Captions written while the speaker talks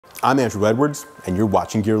I'm Andrew Edwards, and you're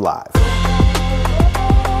watching Gear Live.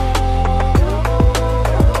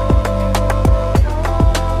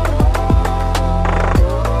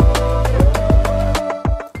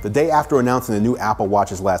 The day after announcing the new Apple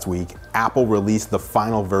Watches last week, Apple released the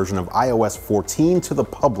final version of iOS 14 to the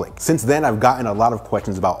public. Since then, I've gotten a lot of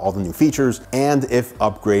questions about all the new features and if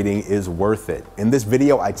upgrading is worth it. In this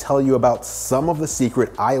video, I tell you about some of the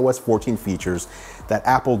secret iOS 14 features that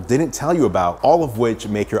Apple didn't tell you about, all of which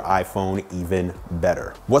make your iPhone even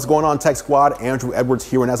better. What's going on, Tech Squad? Andrew Edwards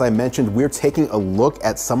here, and as I mentioned, we're taking a look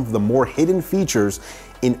at some of the more hidden features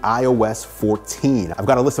in iOS 14. I've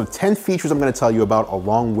got a list of 10 features I'm gonna tell you about,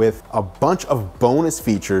 along with a bunch of bonus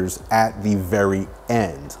features at the very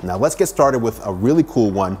end. Now let's get started with a really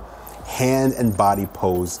cool one, hand and body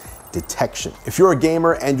pose detection. If you're a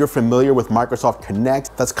gamer and you're familiar with Microsoft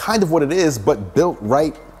Connect, that's kind of what it is, but built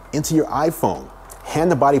right into your iPhone.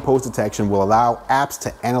 Hand and body pose detection will allow apps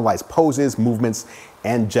to analyze poses, movements,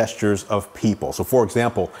 and gestures of people. So for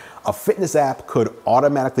example, a fitness app could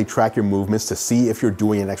automatically track your movements to see if you're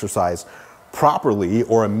doing an exercise properly,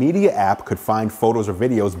 or a media app could find photos or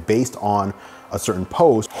videos based on a certain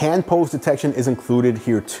pose. Hand pose detection is included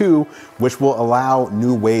here too, which will allow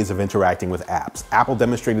new ways of interacting with apps. Apple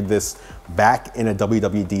demonstrated this back in a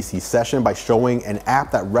WWDC session by showing an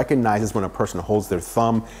app that recognizes when a person holds their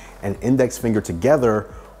thumb and index finger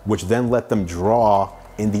together, which then let them draw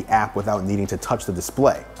in the app without needing to touch the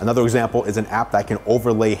display. Another example is an app that can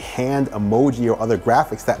overlay hand emoji or other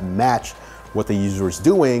graphics that match what the user is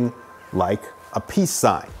doing, like a peace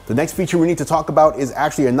sign. The next feature we need to talk about is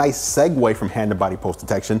actually a nice segue from hand and body pose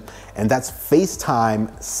detection, and that's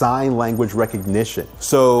FaceTime sign language recognition.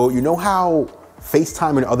 So you know how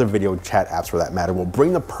FaceTime and other video chat apps, for that matter, will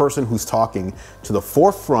bring the person who's talking to the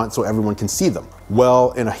forefront so everyone can see them.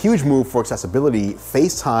 Well, in a huge move for accessibility,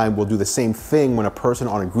 FaceTime will do the same thing when a person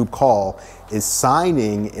on a group call is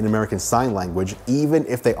signing in American Sign Language, even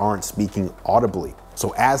if they aren't speaking audibly.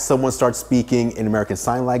 So as someone starts speaking in American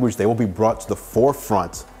Sign Language, they will be brought to the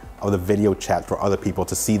forefront of the video chat for other people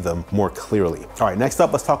to see them more clearly. All right, next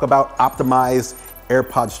up, let's talk about optimized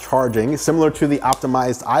AirPods charging. Similar to the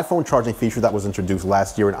optimized iPhone charging feature that was introduced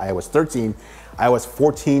last year in iOS 13, iOS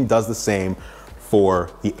 14 does the same for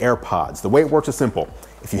the AirPods. The way it works is simple.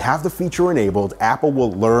 If you have the feature enabled, Apple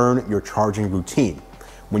will learn your charging routine.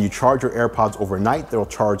 When you charge your AirPods overnight, they'll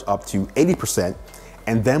charge up to 80%,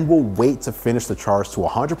 and then we'll wait to finish the charge to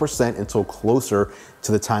 100% until closer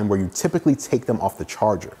to the time where you typically take them off the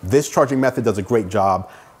charger. This charging method does a great job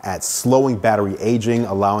at slowing battery aging,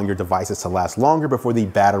 allowing your devices to last longer before the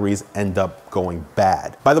batteries end up going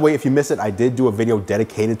bad. By the way, if you missed it, I did do a video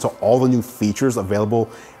dedicated to all the new features available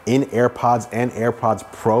in AirPods and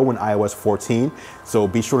AirPods Pro in iOS 14. So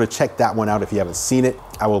be sure to check that one out if you haven't seen it.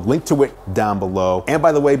 I will link to it down below. And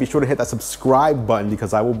by the way, be sure to hit that subscribe button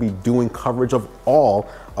because I will be doing coverage of all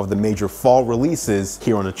of the major fall releases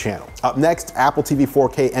here on the channel. Up next, Apple TV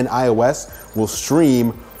 4K and iOS will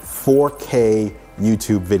stream 4K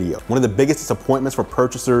YouTube video. One of the biggest disappointments for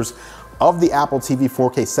purchasers of the Apple TV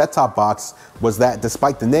 4K set-top box was that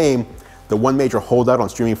despite the name, the one major holdout on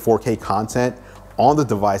streaming 4K content on the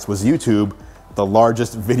device was YouTube, the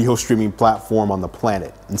largest video streaming platform on the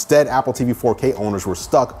planet. Instead, Apple TV 4K owners were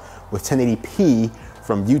stuck with 1080p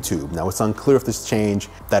from YouTube. Now, it's unclear if this change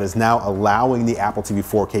that is now allowing the Apple TV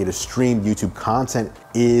 4K to stream YouTube content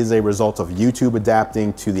is a result of YouTube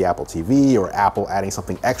adapting to the Apple TV or Apple adding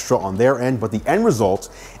something extra on their end, but the end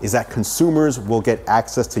result is that consumers will get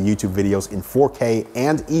access to YouTube videos in 4K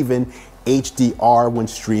and even HDR when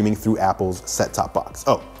streaming through Apple's set-top box.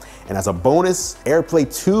 Oh, and as a bonus,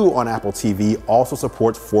 AirPlay 2 on Apple TV also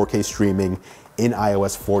supports 4K streaming in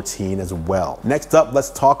iOS 14 as well. Next up, let's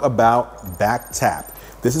talk about Back Tap.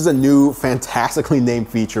 This is a new, fantastically named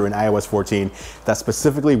feature in iOS 14 that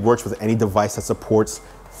specifically works with any device that supports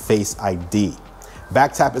Face ID.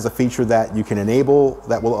 Back Tap is a feature that you can enable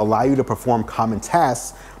that will allow you to perform common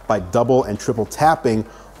tasks by double and triple tapping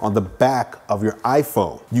on the back of your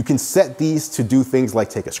iPhone. You can set these to do things like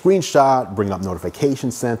take a screenshot, bring up Notification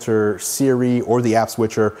Center, Siri, or the app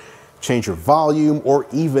switcher, change your volume, or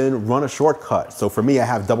even run a shortcut. So for me, I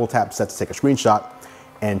have double tap set to take a screenshot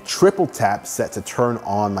and triple tap set to turn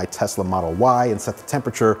on my Tesla Model Y and set the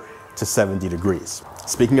temperature to 70 degrees.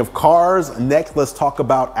 Speaking of cars, next let's talk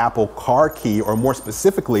about Apple CarKey, or more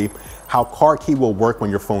specifically, how CarKey will work when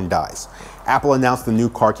your phone dies. Apple announced the new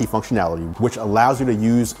CarKey functionality, which allows you to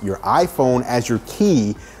use your iPhone as your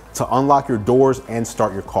key to unlock your doors and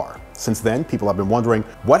start your car. Since then, people have been wondering,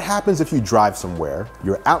 what happens if you drive somewhere,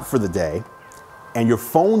 you're out for the day, and your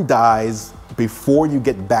phone dies before you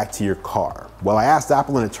get back to your car? Well, I asked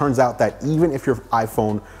Apple, and it turns out that even if your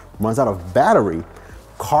iPhone runs out of battery,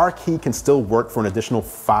 CarKey can still work for an additional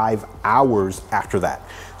 5 hours after that.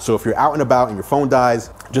 So if you're out and about and your phone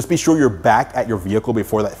dies, just be sure you're back at your vehicle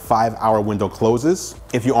before that 5-hour window closes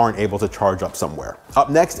if you aren't able to charge up somewhere.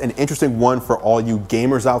 Up next, an interesting one for all you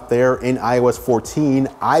gamers out there. In iOS 14,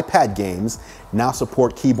 iPad games now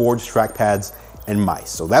support keyboards, trackpads, and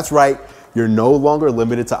mice. So that's right, you're no longer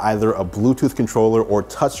limited to either a Bluetooth controller or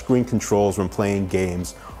touchscreen controls when playing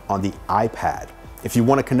games on the iPad. If you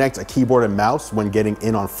want to connect a keyboard and mouse when getting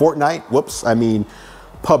in on Fortnite,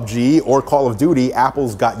 PUBG or Call of Duty,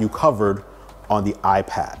 Apple's got you covered on the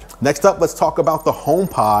iPad. Next up, let's talk about the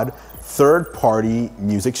HomePod third-party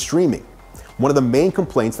music streaming. One of the main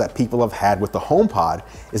complaints that people have had with the HomePod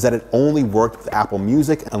is that it only worked with Apple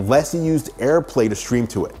Music unless you used AirPlay to stream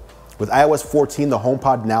to it. With iOS 14, the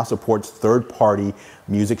HomePod now supports third-party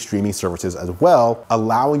music streaming services as well,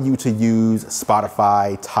 allowing you to use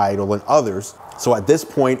Spotify, Tidal, and others. So at this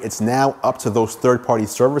point, it's now up to those third-party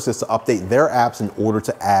services to update their apps in order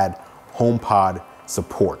to add HomePod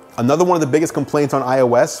support. Another one of the biggest complaints on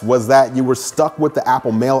iOS was that you were stuck with the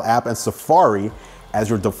Apple Mail app and Safari as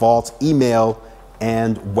your default email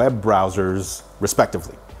and web browsers,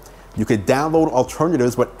 respectively. You could download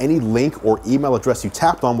alternatives, but any link or email address you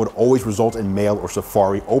tapped on would always result in Mail or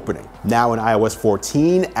Safari opening. Now in iOS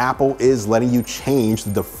 14, Apple is letting you change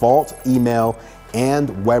the default email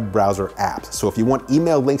and web browser apps. So if you want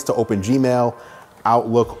email links to open Gmail,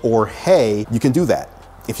 Outlook, or Hey, you can do that.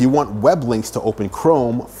 If you want web links to open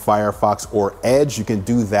Chrome, Firefox, or Edge, you can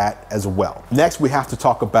do that as well. Next, we have to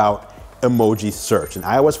talk about emoji search. In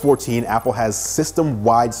iOS 14, Apple has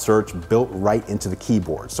system-wide search built right into the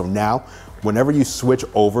keyboard. So now, whenever you switch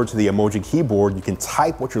over to the emoji keyboard, you can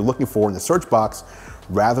type what you're looking for in the search box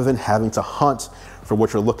rather than having to hunt for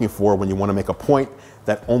what you're looking for when you want to make a point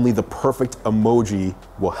that only the perfect emoji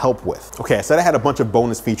will help with. Okay, I said I had a bunch of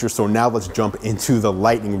bonus features, so now let's jump into the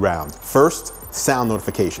lightning round. First, sound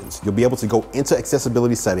notifications. You'll be able to go into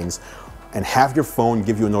accessibility settings and have your phone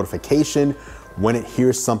give you a notification when it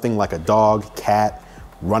hears something like a dog, cat,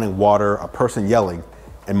 running water, a person yelling,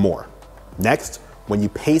 and more. Next, when you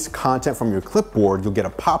paste content from your clipboard, you'll get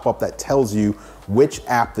a pop-up that tells you which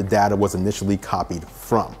app the data was initially copied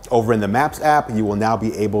from. Over in the Maps app, you will now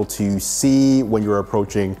be able to see when you're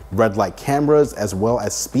approaching red light cameras as well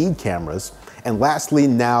as speed cameras. And lastly,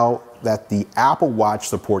 now that the Apple Watch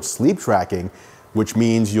supports sleep tracking, which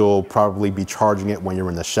means you'll probably be charging it when you're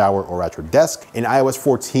in the shower or at your desk. In iOS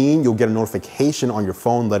 14, you'll get a notification on your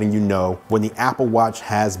phone letting you know when the Apple Watch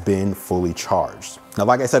has been fully charged. Now,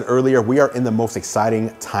 like I said earlier, we are in the most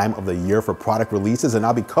exciting time of the year for product releases, and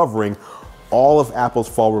I'll be covering all of Apple's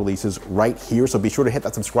fall releases right here. So be sure to hit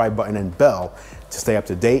that subscribe button and bell to stay up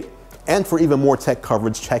to date. And for even more tech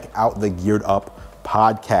coverage, check out the Geared Up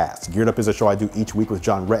podcast. Geared Up is a show I do each week with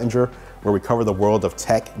John Rettinger, where we cover the world of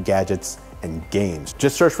tech, gadgets, and games.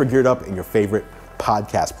 Just search for Geared Up in your favorite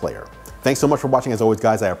podcast player. Thanks so much for watching. As always,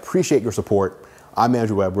 guys, I appreciate your support. I'm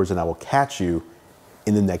Andru Edwards, and I will catch you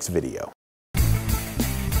in the next video.